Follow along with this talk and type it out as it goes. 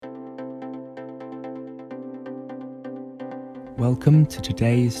Welcome to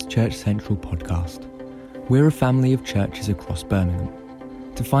today's Church Central podcast. We're a family of churches across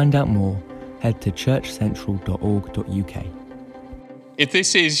Birmingham. To find out more, head to churchcentral.org.uk. If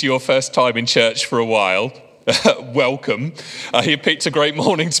this is your first time in church for a while, welcome. You picked a great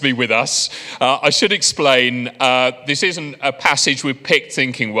morning to be with us. I should explain, this isn't a passage we've picked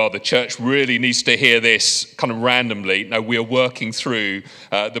thinking, well, the church really needs to hear this kind of randomly. No, we're working through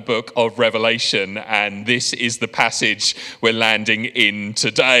the book of Revelation, and this is the passage we're landing in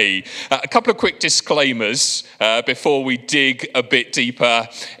today. A couple of quick disclaimers before we dig a bit deeper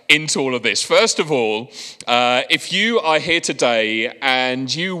into all of this. First of all, if you are here today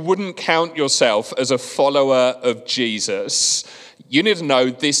and you wouldn't count yourself as a follower of Jesus, you need to know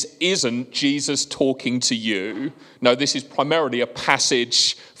this isn't Jesus talking to you. No, this is primarily a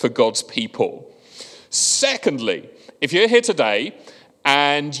passage for God's people. Secondly, if you're here today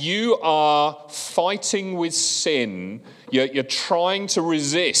and you are fighting with sin, you're trying to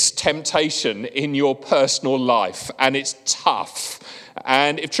resist temptation in your personal life, and it's tough.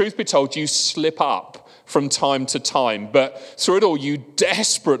 And if truth be told, you slip up from time to time, but through it all, you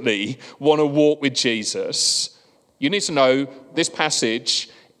desperately want to walk with Jesus. You need to know this passage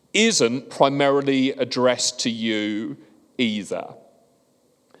isn't primarily addressed to you either.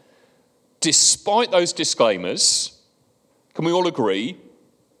 Despite those disclaimers, can we all agree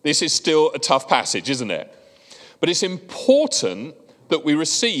this is still a tough passage, isn't it? But it's important that we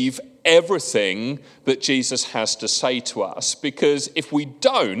receive everything that Jesus has to say to us, because if we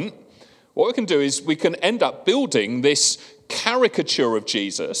don't, what we can do is we can end up building this caricature of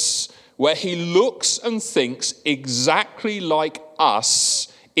Jesus where he looks and thinks exactly like us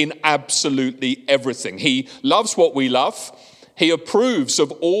in absolutely everything. He loves what we love. He approves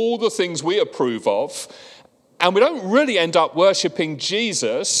of all the things we approve of. And we don't really end up worshipping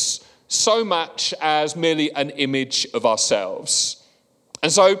Jesus so much as merely an image of ourselves.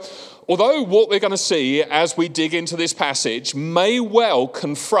 And so, although what we're going to see as we dig into this passage may well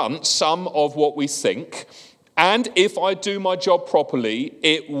confront some of what we think, and if I do my job properly,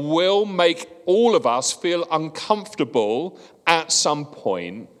 it will make all of us feel uncomfortable at some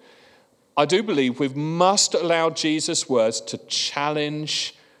point, I do believe we must allow Jesus' words to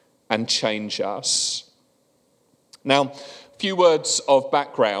challenge and change us. Now, a few words of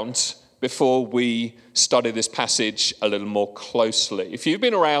background before we study this passage a little more closely. If you've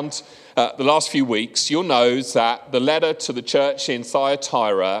been around the last few weeks, you'll know that the letter to the church in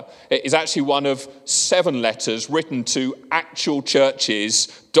Thyatira is actually one of 7 letters written to actual churches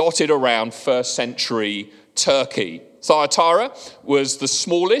dotted around first century Turkey. Thyatira was the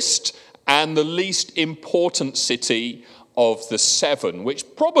smallest and the least important city of the 7, which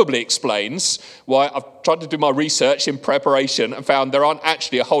probably explains why I've tried to do my research in preparation and found there aren't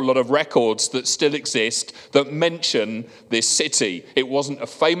actually a whole lot of records that still exist that mention this city. It wasn't a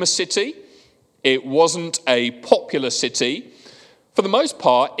famous city. It wasn't a popular city. For the most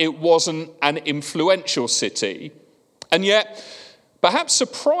part, it wasn't an influential city. And yet, perhaps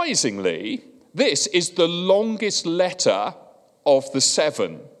surprisingly, this is the longest letter of the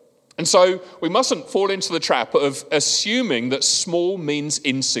 7. And so we mustn't fall into the trap of assuming that small means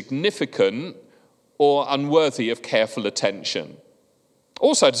insignificant or unworthy of careful attention.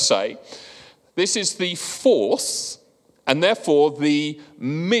 Also to say, this is the 4th and therefore the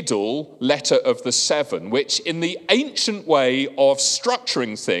middle letter of the 7, which in the ancient way of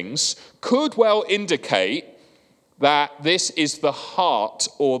structuring things could well indicate that this is the heart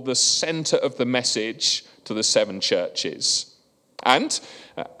or the center of the message to the 7 churches. And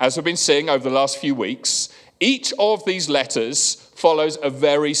as we've been seeing over the last few weeks, each of these letters follows a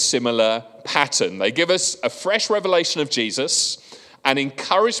very similar pattern. They give us a fresh revelation of Jesus, an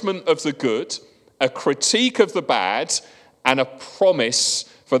encouragement of the good, a critique of the bad, and a promise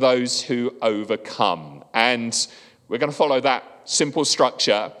for those who overcome. And we're going to follow that simple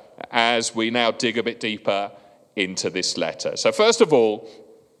structure as we now dig a bit deeper into this letter. So first of all,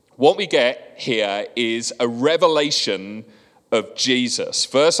 what we get here is a revelation of Jesus.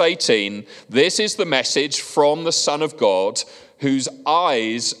 Verse 18, this is the message from the Son of God, whose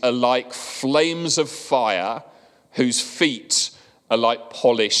eyes are like flames of fire, whose feet are like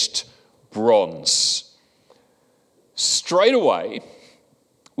polished bronze. Straight away,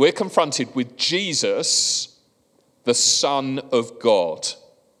 we're confronted with Jesus, the Son of God.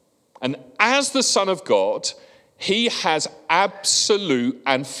 And as the Son of God, he has absolute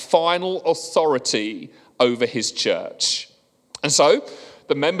and final authority over his church. And so,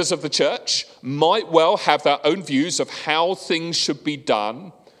 the members of the church might well have their own views of how things should be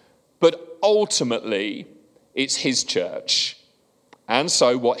done, but ultimately, it's his church. And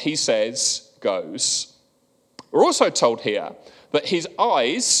so what he says goes. We're also told here that his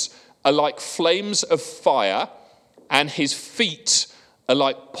eyes are like flames of fire and his feet are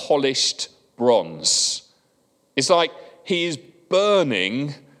like polished bronze. It's like he is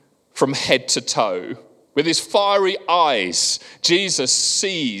burning from head to toe. With his fiery eyes, Jesus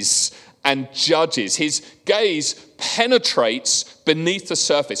sees and judges. His gaze penetrates beneath the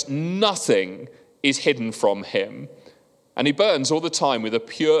surface. Nothing is hidden from him. And he burns all the time with a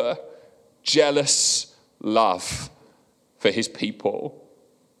pure, jealous love for his people.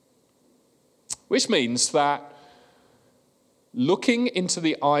 Which means that looking into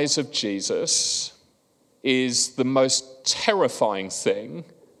the eyes of Jesus is the most terrifying thing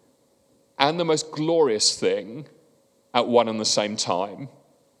and the most glorious thing at one and the same time.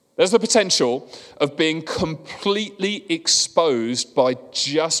 There's the potential of being completely exposed by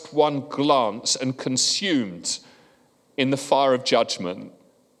just one glance and consumed in the fire of judgment,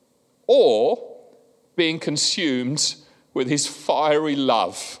 or being consumed with his fiery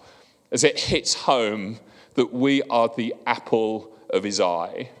love as it hits home that we are the apple of his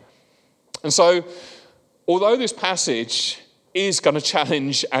eye. And so, although this passage is going to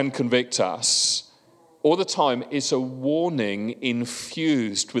challenge and convict us, all the time it's a warning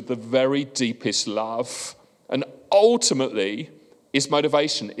infused with the very deepest love. And ultimately, its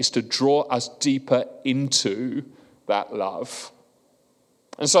motivation is to draw us deeper into that love.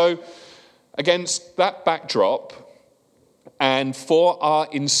 And so, against that backdrop, and for our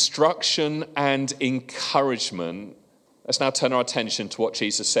instruction and encouragement, let's now turn our attention to what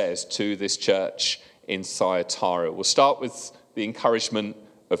Jesus says to this church in Thyatira. We'll start with the encouragement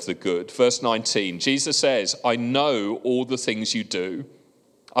of the good. Verse 19, Jesus says, I know all the things you do.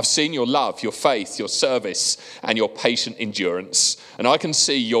 I've seen your love, your faith, your service, and your patient endurance. And I can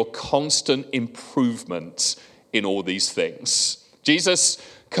see your constant improvement in all these things. Jesus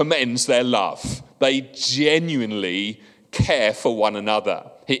commends their love. They genuinely care for one another.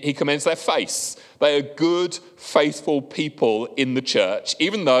 He commends their faith. They are good, faithful people in the church,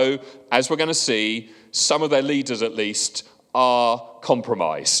 even though, as we're going to see, some of their leaders at least are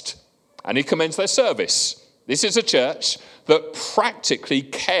compromised. And he commends their service. This is a church that practically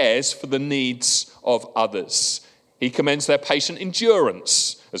cares for the needs of others. He commends their patient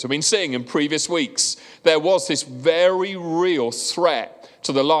endurance. As we've been seeing in previous weeks, there was this very real threat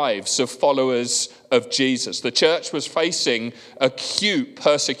to the lives of followers of Jesus. The church was facing acute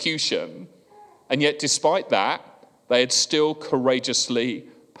persecution, and yet despite that, they had still courageously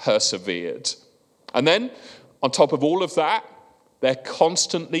persevered. And then, on top of all of that, they're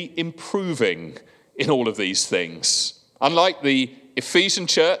constantly improving in all of these things. Unlike the Ephesian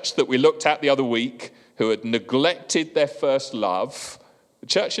church that we looked at the other week, who had neglected their first love, the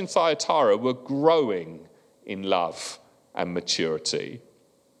church in Thyatira were growing in love and maturity.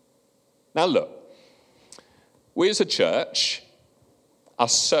 Now look, we as a church are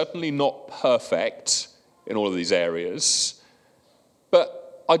certainly not perfect in all of these areas,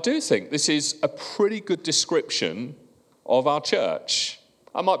 but I do think this is a pretty good description of our church.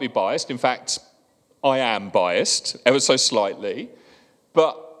 I might be biased. In fact, I am biased, ever so slightly,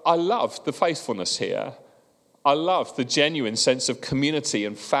 but I love the faithfulness here. I love the genuine sense of community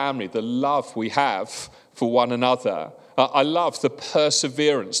and family, the love we have for one another. I love the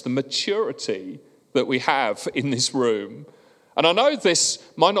perseverance, the maturity that we have in this room. And I know this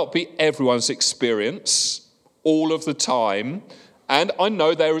might not be everyone's experience all of the time, and I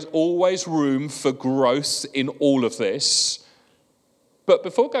know there is always room for growth in all of this. But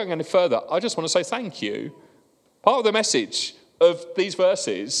before going any further, I just want to say thank you. Part of the message of these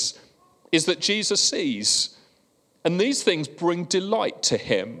verses is that Jesus sees, and these things bring delight to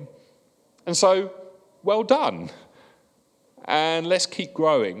him. And so, well done. And let's keep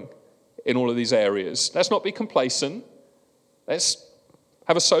growing in all of these areas. Let's not be complacent. Let's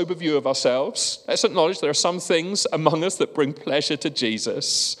have a sober view of ourselves. Let's acknowledge there are some things among us that bring pleasure to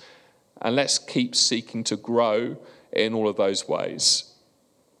Jesus. And let's keep seeking to grow in all of those ways.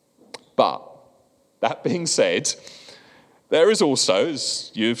 But, that being said, there is also,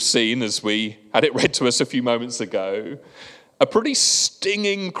 as you've seen as we had it read to us a few moments ago, a pretty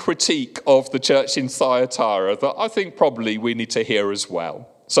stinging critique of the church in Thyatira that I think probably we need to hear as well.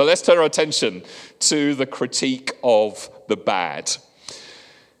 So let's turn our attention to the critique of the bad.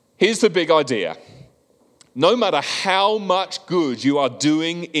 Here's the big idea. No matter how much good you are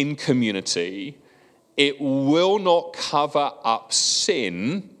doing in community, it will not cover up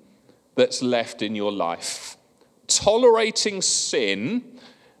sin that's left in your life. Tolerating sin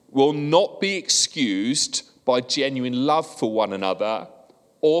will not be excused by genuine love for one another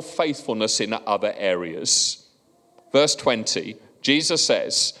or faithfulness in other areas. Verse 20, Jesus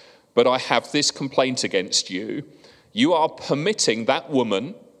says, but I have this complaint against you. You are permitting that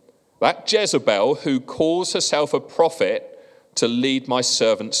woman, that Jezebel, who calls herself a prophet, to lead my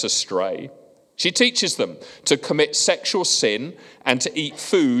servants astray. She teaches them to commit sexual sin and to eat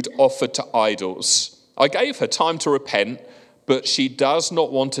food offered to idols. I gave her time to repent, but she does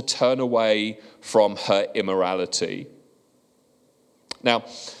not want to turn away from her immorality. Now,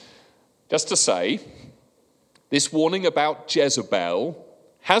 just to say, this warning about Jezebel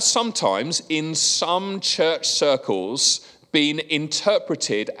has sometimes, in some church circles, been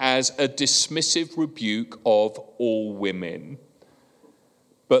interpreted as a dismissive rebuke of all women.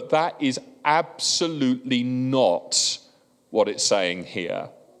 But that is absolutely not what it's saying here.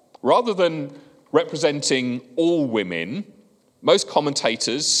 Rather than representing all women, most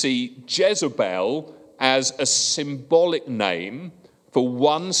commentators see Jezebel as a symbolic name for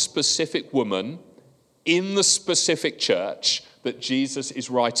one specific woman in the specific church that Jesus is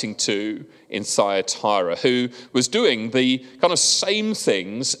writing to in Thyatira, who was doing the kind of same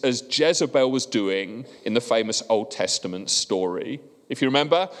things as Jezebel was doing in the famous Old Testament story. If you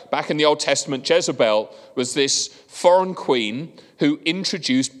remember, back in the Old Testament, Jezebel was this foreign queen who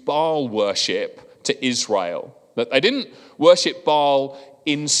introduced Baal worship to Israel. That they didn't worship Baal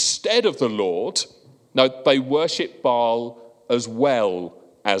instead of the Lord. No, they worshiped Baal as well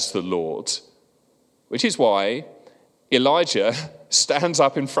as the Lord. Which is why Elijah stands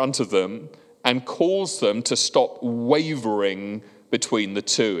up in front of them and calls them to stop wavering between the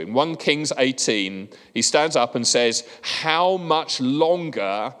two. In 1 Kings 18, he stands up and says, "How much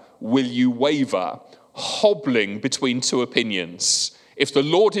longer will you waver, hobbling between two opinions? If the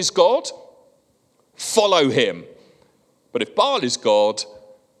Lord is God, follow him. But if Baal is God,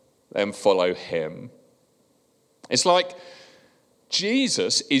 then follow him." It's like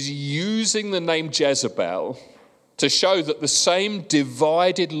Jesus is using the name Jezebel to show that the same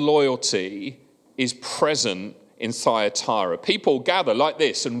divided loyalty is present in Thyatira. People gather like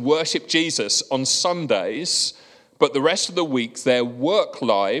this and worship Jesus on Sundays, but the rest of the week their work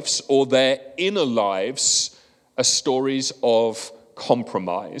lives or their inner lives are stories of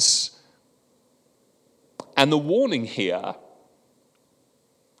compromise. And the warning here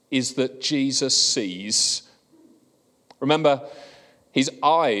is that Jesus sees. Remember, his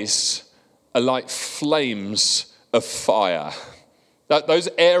eyes are like flames of fire. Those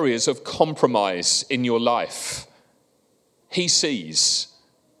areas of compromise in your life, he sees.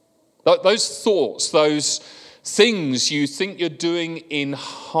 Those thoughts, those things you think you're doing in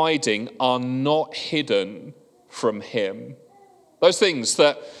hiding are not hidden from him. Those things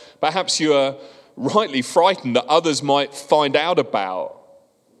that perhaps you are rightly frightened that others might find out about,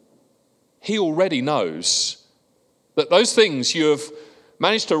 he already knows. That those things you have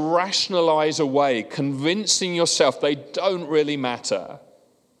managed to rationalize away, convincing yourself they don't really matter,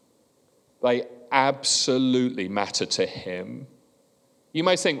 they absolutely matter to him. You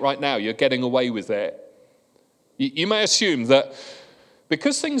may think right now you're getting away with it. You may assume that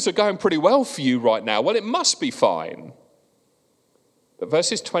because things are going pretty well for you right now, well, it must be fine. But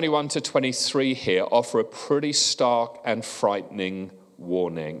verses 21 to 23 here offer a pretty stark and frightening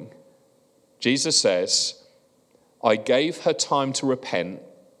warning. Jesus says, "I gave her time to repent,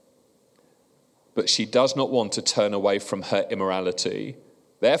 but she does not want to turn away from her immorality.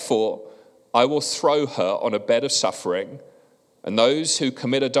 Therefore, I will throw her on a bed of suffering, and those who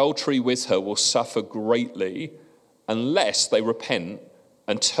commit adultery with her will suffer greatly unless they repent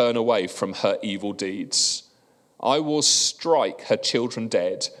and turn away from her evil deeds. I will strike her children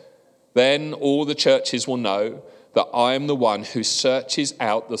dead. Then all the churches will know that I am the one who searches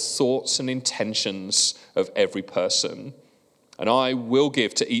out the thoughts and intentions of every person, and I will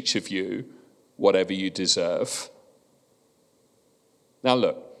give to each of you whatever you deserve." Now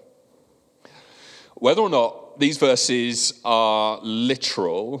look, whether or not these verses are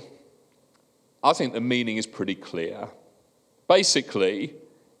literal, I think the meaning is pretty clear. Basically,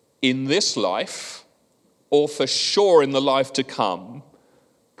 in this life, or for sure in the life to come,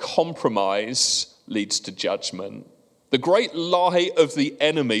 compromise leads to judgment. The great lie of the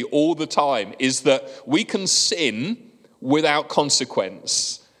enemy all the time is that we can sin without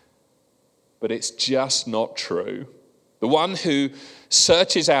consequence. But it's just not true. The one who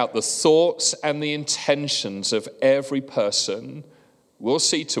searches out the thoughts and the intentions of every person will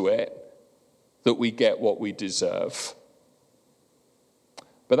see to it that we get what we deserve.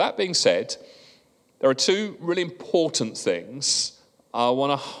 But that being said, there are two really important things I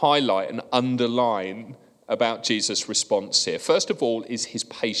want to highlight and underline about Jesus' response here. First of all is his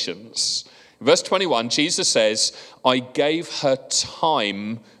patience. In verse 21, Jesus says, "I gave her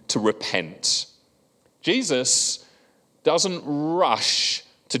time to repent." Jesus doesn't rush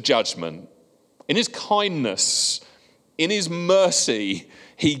to judgment. In his kindness, in his mercy,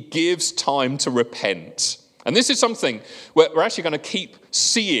 he gives time to repent. And this is something we're actually going to keep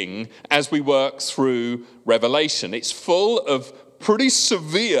seeing as we work through Revelation. It's full of pretty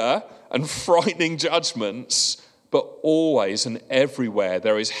severe and frightening judgments, but always and everywhere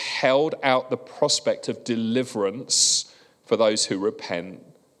there is held out the prospect of deliverance for those who repent.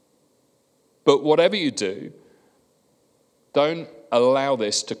 But whatever you do, don't allow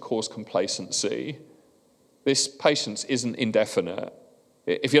this to cause complacency. This patience isn't indefinite.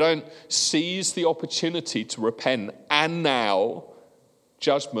 If you don't seize the opportunity to repent, and now,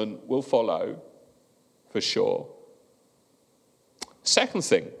 judgment will follow for sure. Second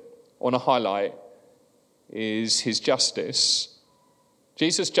thing I want to highlight is his justice.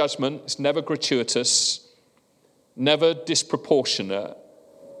 Jesus' judgment is never gratuitous, never disproportionate,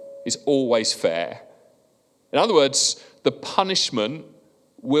 is always fair. In other words, the punishment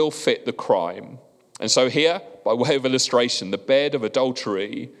will fit the crime. And so here, by way of illustration, the bed of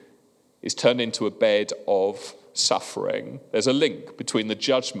adultery is turned into a bed of suffering. There's a link between the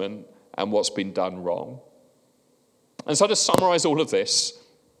judgment and what's been done wrong. And so to summarize all of this,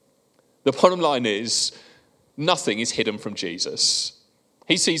 the bottom line is nothing is hidden from Jesus.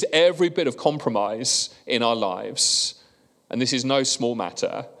 He sees every bit of compromise in our lives. And this is no small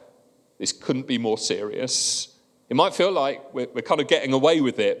matter. This couldn't be more serious. It might feel like we're kind of getting away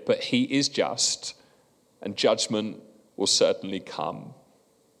with it, but he is just. And judgment will certainly come.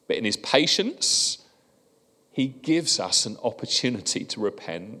 But in his patience, he gives us an opportunity to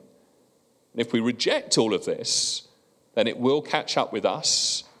repent. And if we reject all of this, then it will catch up with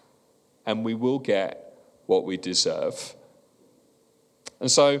us and we will get what we deserve. And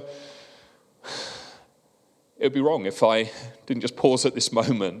so, it would be wrong if I didn't just pause at this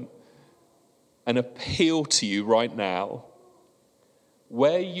moment and appeal to you right now,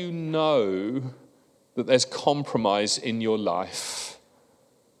 where you know that there's compromise in your life,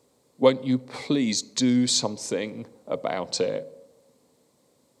 won't you please do something about it?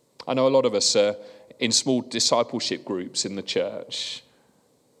 I know a lot of us are in small discipleship groups in the church.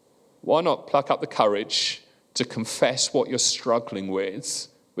 Why not pluck up the courage to confess what you're struggling with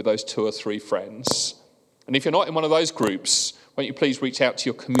those 2 or 3 friends? And if you're not in one of those groups, won't you please reach out to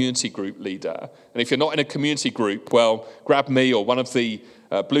your community group leader? And if you're not in a community group, well, grab me or one of the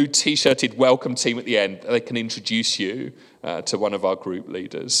blue t-shirted welcome team at the end. They can introduce you to one of our group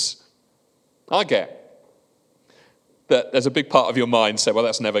leaders. I get that there's a big part of your mind say, well,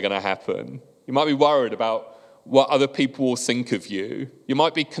 that's never going to happen. You might be worried about what other people will think of you. You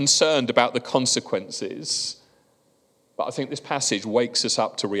might be concerned about the consequences. But I think this passage wakes us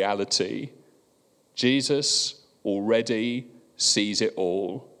up to reality. Jesus already sees it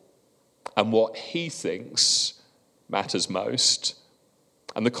all. And what he thinks matters most.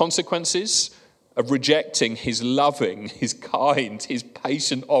 And the consequences of rejecting his loving, his kind, his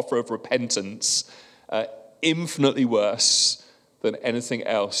patient offer of repentance are infinitely worse than anything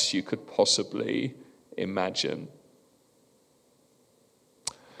else you could possibly imagine.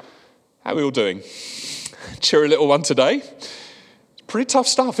 How are we all doing? Cheery little one today. It's pretty tough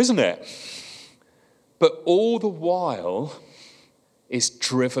stuff, isn't it? But all the while is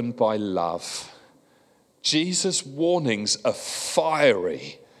driven by love. Jesus' warnings are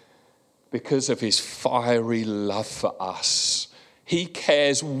fiery because of his fiery love for us. He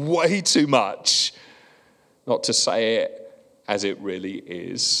cares way too much not to say it as it really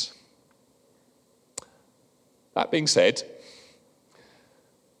is. That being said,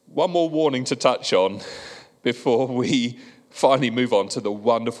 one more warning to touch on before we finally move on to the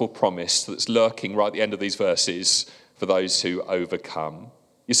wonderful promise that's lurking right at the end of these verses for those who overcome.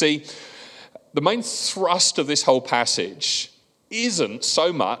 You see, the main thrust of this whole passage isn't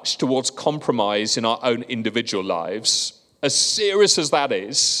so much towards compromise in our own individual lives. As serious as that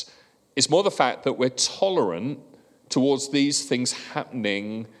is, it's more the fact that we're tolerant towards these things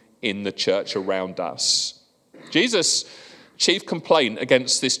happening in the church around us. Jesus' chief complaint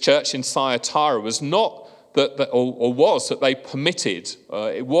against this church in Thyatira was not was that they permitted,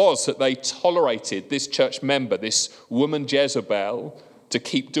 it was that they tolerated this church member, this woman Jezebel, to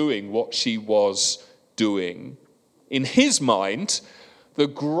keep doing what she was doing. In his mind, the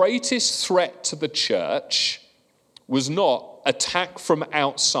greatest threat to the church was not attack from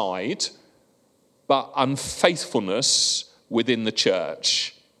outside, but unfaithfulness within the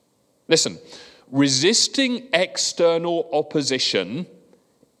church. Listen, resisting external opposition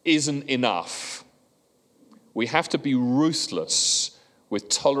isn't enough. We have to be ruthless with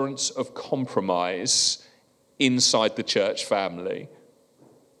tolerance of compromise inside the church family.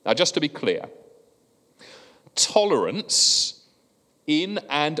 Now, just to be clear, tolerance in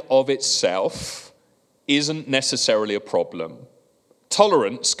and of itself isn't necessarily a problem.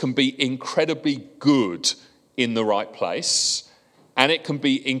 Tolerance can be incredibly good in the right place, and it can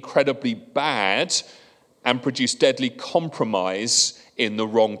be incredibly bad and produce deadly compromise in the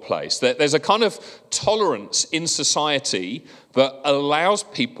wrong place. There's a kind of tolerance in society that allows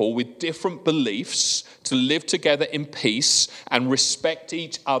people with different beliefs to live together in peace and respect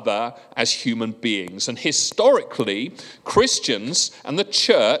each other as human beings. And historically, Christians and the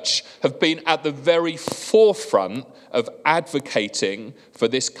church have been at the very forefront of advocating for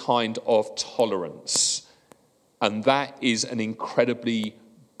this kind of tolerance. And that is an incredibly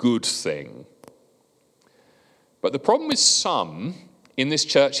good thing. But the problem with some in this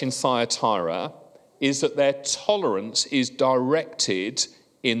church in Thyatira is that their tolerance is directed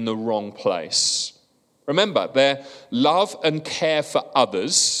in the wrong place. Remember, their love and care for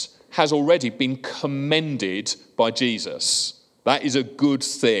others has already been commended by Jesus. That is a good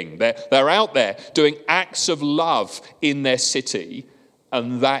thing. They're out there doing acts of love in their city,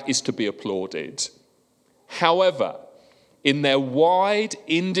 and that is to be applauded. However, in their wide,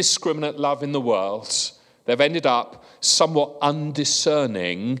 indiscriminate love in the world, they've ended up somewhat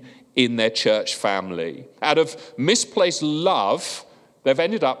undiscerning in their church family. Out of misplaced love, they've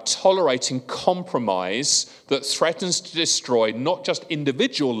ended up tolerating compromise that threatens to destroy not just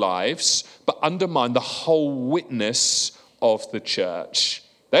individual lives, but undermine the whole witness of the church.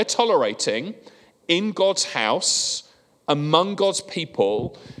 They're tolerating in God's house, among God's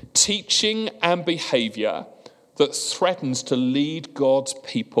people, teaching and behavior that threatens to lead God's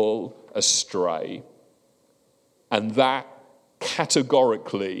people astray. And that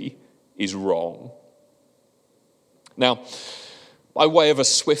categorically is wrong. Now, by way of a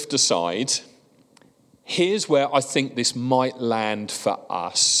swift aside, here's where I think this might land for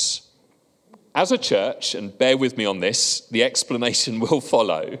us. As a church, and bear with me on this, the explanation will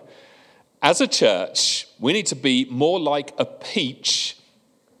follow. As a church, we need to be more like a peach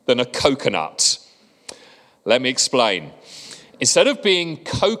than a coconut. Let me explain. Instead of being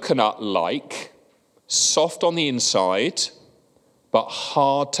coconut-like, soft on the inside, but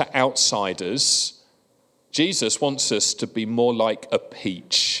hard to outsiders, Jesus wants us to be more like a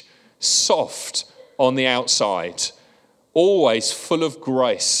peach, soft on the outside, always full of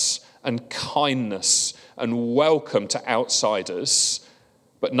grace and kindness and welcome to outsiders,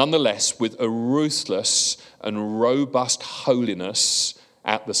 but nonetheless with a ruthless and robust holiness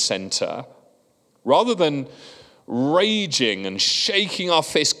at the center. Rather than raging and shaking our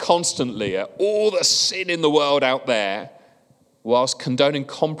fist constantly at all the sin in the world out there, whilst condoning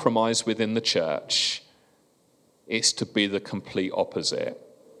compromise within the church, it's to be the complete opposite.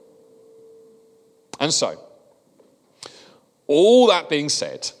 And so, all that being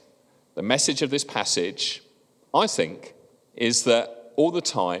said, the message of this passage, I think, is that all the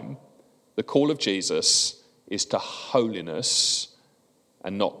time, the call of Jesus is to holiness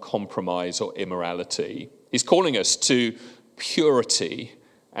and not compromise or immorality. He's calling us to purity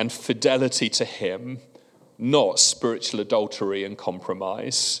and fidelity to him, not spiritual adultery and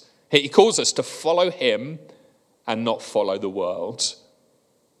compromise. He calls us to follow him and not follow the world.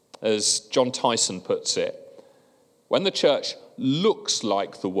 As John Tyson puts it, when the church looks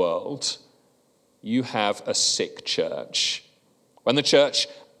like the world, you have a sick church. When the church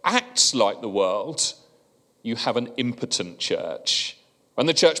acts like the world, you have an impotent church. When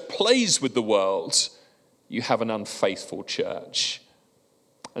the church plays with the world, you have an unfaithful church.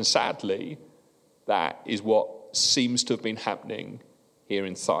 And sadly, that is what seems to have been happening here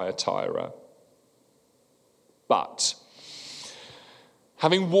in Thyatira. But,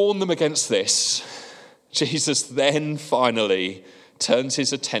 having warned them against this, Jesus then finally turns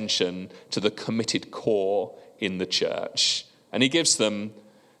his attention to the committed core in the church. And he gives them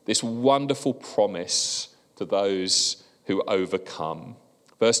this wonderful promise to those who overcome.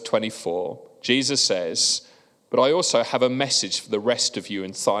 Verse 24, Jesus says, "But I also have a message for the rest of you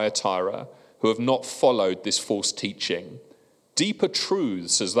in Thyatira who have not followed this false teaching. Deeper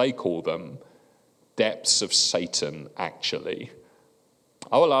truths, as they call them, depths of Satan, actually.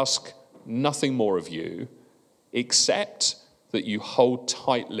 I will ask nothing more of you except that you hold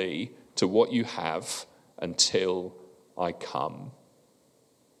tightly to what you have until I come."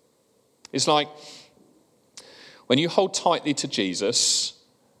 It's like when you hold tightly to Jesus,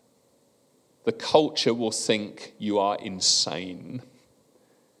 the culture will think you are insane.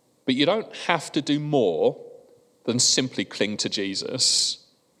 But you don't have to do more than simply cling to Jesus.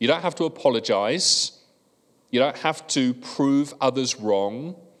 You don't have to apologize. You don't have to prove others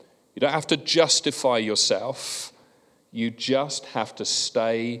wrong. You don't have to justify yourself. You just have to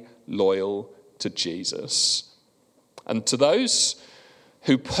stay loyal to Jesus. And to those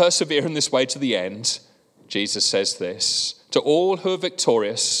who persevere in this way to the end, Jesus says this, to all who are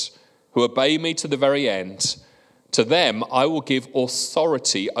victorious, who obey me to the very end, to them I will give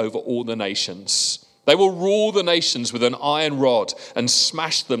authority over all the nations. They will rule the nations with an iron rod and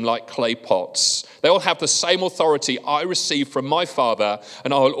smash them like clay pots. They will have the same authority I received from my Father,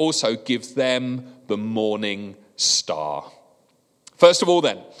 and I will also give them the morning star. First of all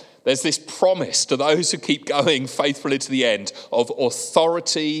then, there's this promise to those who keep going faithfully to the end of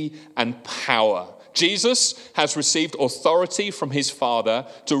authority and power. Jesus has received authority from his Father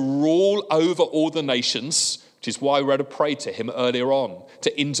to rule over all the nations, which is why we had to pray to him earlier on,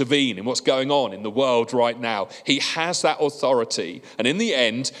 to intervene in what's going on in the world right now. He has that authority, and in the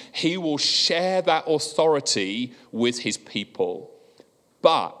end, he will share that authority with his people.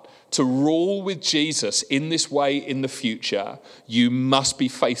 But to rule with Jesus in this way in the future, you must be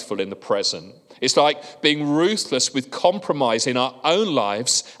faithful in the present. It's like being ruthless with compromise in our own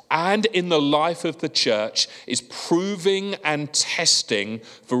lives and in the life of the church is proving and testing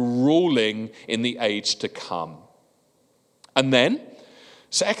for ruling in the age to come. And then,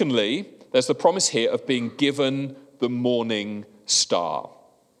 secondly, there's the promise here of being given the morning star,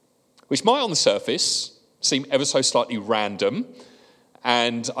 which might on the surface seem ever so slightly random.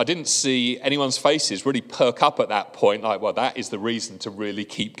 And I didn't see anyone's faces really perk up at that point, like, well, that is the reason to really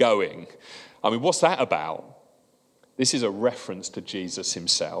keep going. I mean, what's that about? This is a reference to Jesus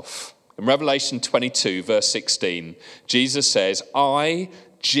himself. In Revelation 22, verse 16, Jesus says, I,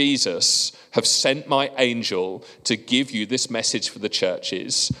 Jesus, have sent my angel to give you this message for the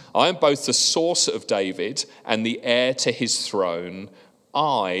churches. I am both the source of David and the heir to his throne.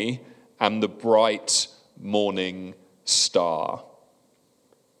 I am the bright morning star.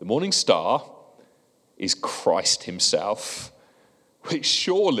 The morning star is Christ himself, which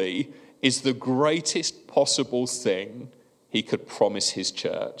surely is the greatest possible thing he could promise his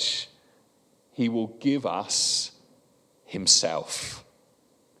church. He will give us himself.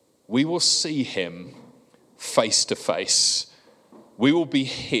 We will see him face to face. We will be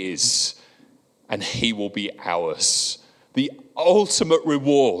his, and he will be ours. The ultimate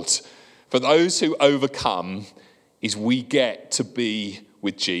reward for those who overcome is we get to be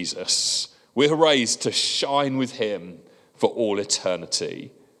with Jesus. We're raised to shine with him for all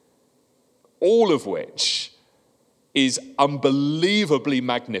eternity. All of which is unbelievably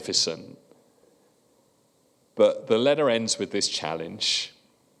magnificent. But the letter ends with this challenge.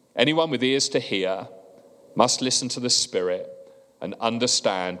 Anyone with ears to hear must listen to the Spirit and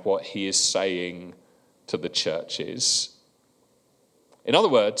understand what he is saying to the churches. In other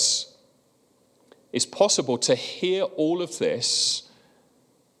words, it's possible to hear all of this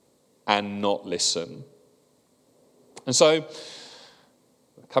and not listen. And so,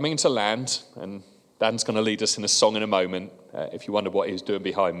 coming into land, and Dan's going to lead us in a song in a moment, if you wonder what he was doing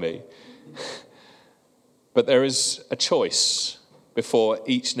behind me. But there is a choice before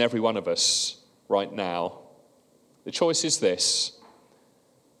each and every one of us right now. The choice is this: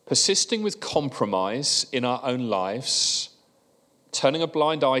 persisting with compromise in our own lives, turning a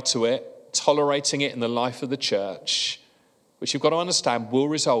blind eye to it, tolerating it in the life of the church, which you've got to understand will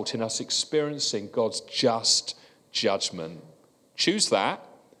result in us experiencing God's just judgment. Choose that,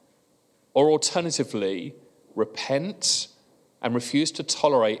 or alternatively, repent and refuse to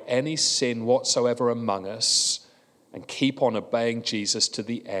tolerate any sin whatsoever among us and keep on obeying Jesus to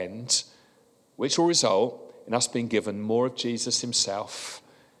the end, which will result in us being given more of Jesus himself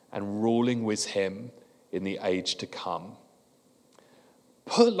and ruling with him in the age to come.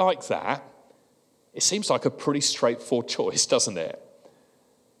 Put like that, it seems like a pretty straightforward choice, doesn't it?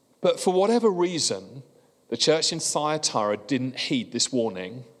 But for whatever reason, the church in Thyatira didn't heed this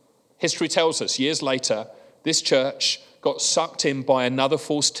warning. History tells us years later, this church got sucked in by another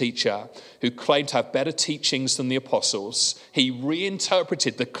false teacher who claimed to have better teachings than the apostles. He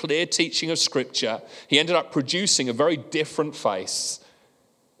reinterpreted the clear teaching of Scripture. He ended up producing a very different faith.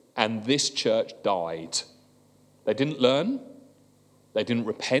 And this church died. They didn't learn. They didn't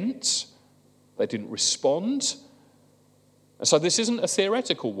repent. They didn't respond. And so this isn't a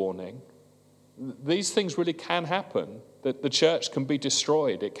theoretical warning. These things really can happen. That the church can be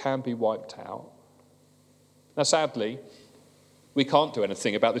destroyed. It can be wiped out. Now, sadly, we can't do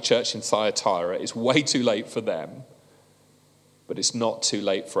anything about the church in Thyatira. It's way too late for them. But it's not too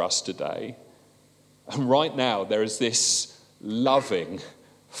late for us today. And right now, there is this loving,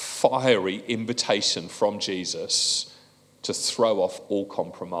 fiery invitation from Jesus to throw off all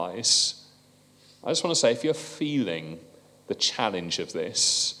compromise. I just want to say, if you're feeling the challenge of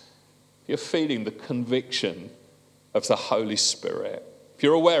this, if you're feeling the conviction of the Holy Spirit, if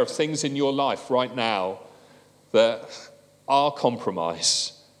you're aware of things in your life right now that our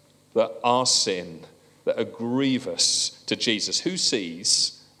compromise, that our sin, that are grievous to Jesus, who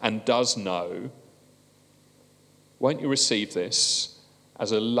sees and does know, won't you receive this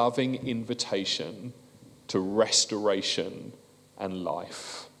as a loving invitation to restoration and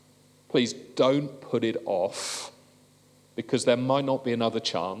life? Please don't put it off, because there might not be another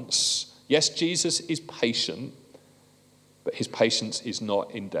chance. Yes, Jesus is patient, but his patience is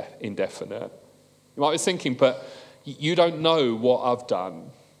not indefinite. You might be thinking, but you don't know what I've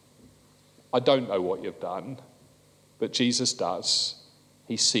done. I don't know what you've done, but Jesus does.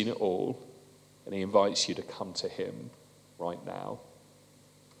 He's seen it all, and he invites you to come to him right now.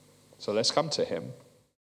 So let's come to him.